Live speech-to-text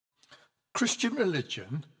Christian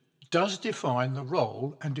religion does define the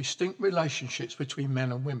role and distinct relationships between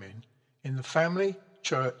men and women in the family,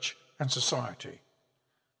 church and society.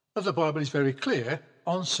 But the Bible is very clear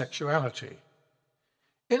on sexuality.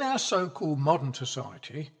 In our so-called modern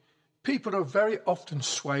society, people are very often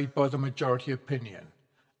swayed by the majority opinion,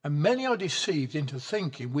 and many are deceived into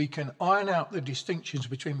thinking we can iron out the distinctions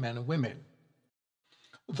between men and women.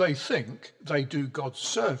 They think they do God's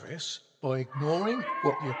service by ignoring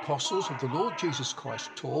what the apostles of the Lord Jesus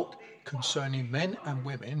Christ taught concerning men and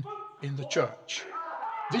women in the church.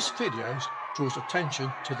 This video draws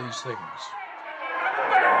attention to these things.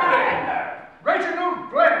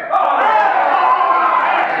 Reginald Blair,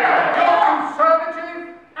 your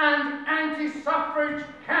conservative and anti-suffrage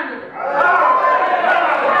candidate.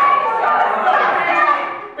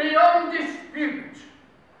 Beyond dispute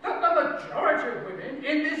that the majority of women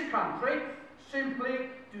in this country simply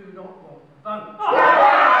do not want the vote.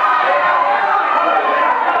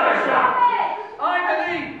 I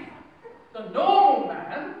believe the normal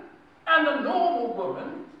man and the normal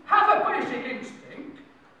woman have a basic instinct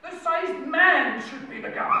that says man should be the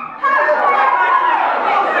governor.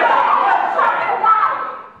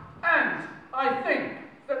 And I think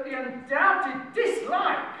that the undoubted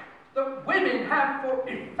dislike that women have for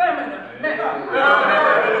effeminate men,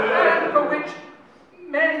 and for which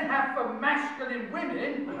men have for masculine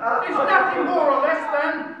women, is nothing more or less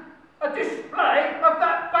than a display of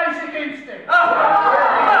that basic instinct.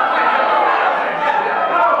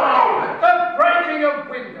 The breaking of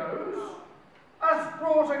windows has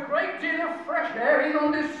brought a great deal of fresh air in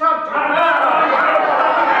on this subject.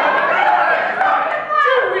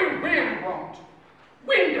 Do we really want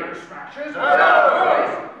window smashers,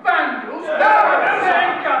 vandals,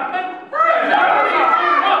 and government? No, we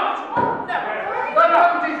do not. The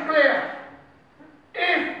vote is clear.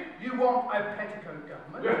 If you want a petticoat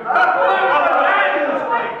government,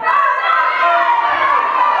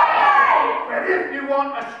 but if you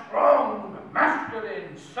want a strong,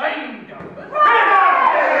 masculine, sane government,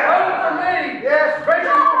 vote for me,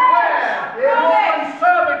 Reginald Blair, your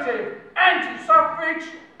conservative, anti-suffrage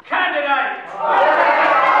candidate.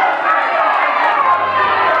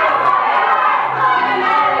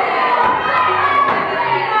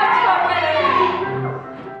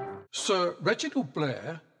 Sir Reginald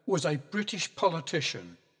Blair was a British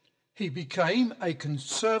politician. He became a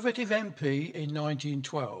Conservative MP in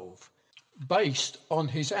 1912, based on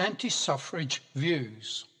his anti-suffrage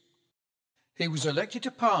views. He was elected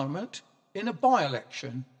to Parliament in a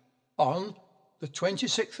by-election on the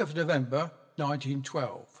 26th of November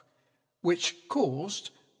 1912, which caused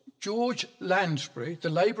George Lansbury, the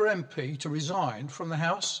Labour MP, to resign from the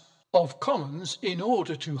House of Commons in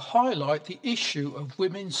order to highlight the issue of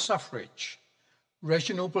women's suffrage.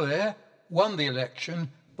 Reginald Blair won the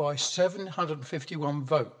election by 751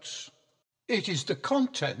 votes. It is the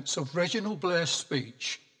contents of Reginald Blair's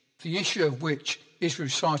speech, the issue of which is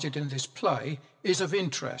recited in this play, is of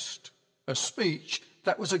interest. A speech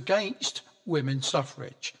that was against women's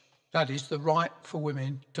suffrage, that is, the right for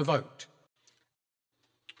women to vote.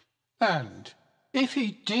 And if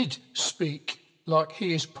he did speak like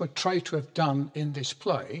he is portrayed to have done in this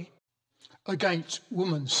play, against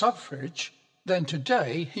women's suffrage, then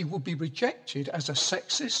today he would be rejected as a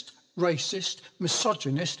sexist, racist,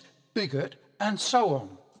 misogynist, bigot, and so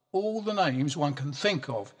on. All the names one can think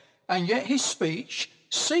of, and yet his speech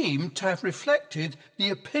seemed to have reflected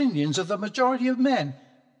the opinions of the majority of men,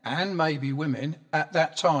 and maybe women, at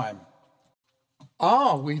that time.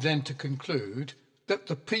 Are we then to conclude that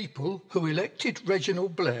the people who elected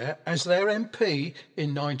Reginald Blair as their MP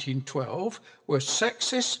in 1912 were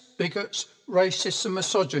sexists, bigots, racists and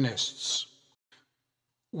misogynists?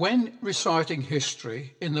 When reciting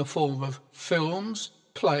history in the form of films,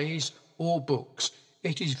 plays or books,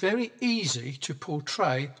 it is very easy to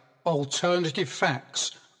portray alternative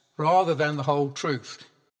facts rather than the whole truth.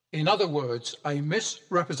 In other words, a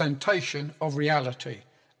misrepresentation of reality,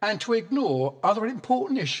 and to ignore other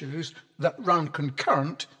important issues that run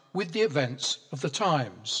concurrent with the events of the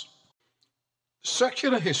times.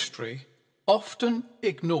 Secular history often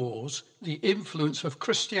ignores the influence of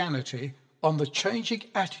Christianity on the changing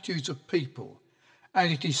attitudes of people,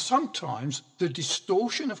 and it is sometimes the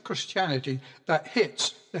distortion of Christianity that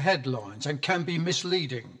hits the headlines and can be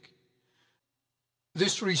misleading.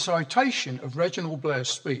 This recitation of Reginald Blair's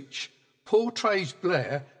speech portrays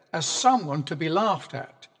Blair as someone to be laughed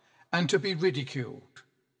at and to be ridiculed.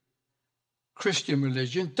 Christian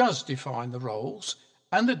religion does define the roles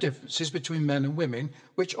and the differences between men and women,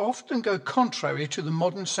 which often go contrary to the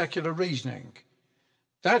modern secular reasoning.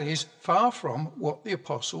 That is far from what the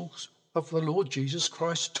apostles of the Lord Jesus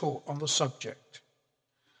Christ taught on the subject.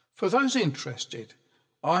 For those interested,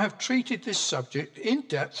 I have treated this subject in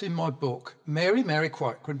depth in my book, Mary, Mary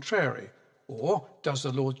Quite Contrary, or Does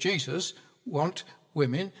the Lord Jesus Want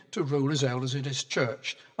Women to Rule as Elders in His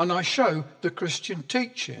Church? And I show the Christian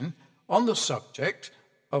teaching on the subject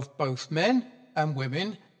of both men and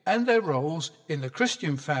women and their roles in the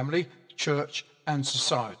Christian family, church and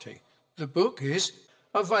society. The book is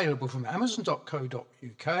available from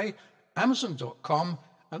amazon.co.uk, amazon.com,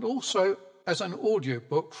 and also as an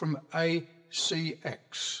audiobook from acx.com.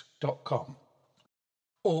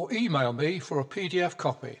 Or email me for a PDF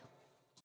copy.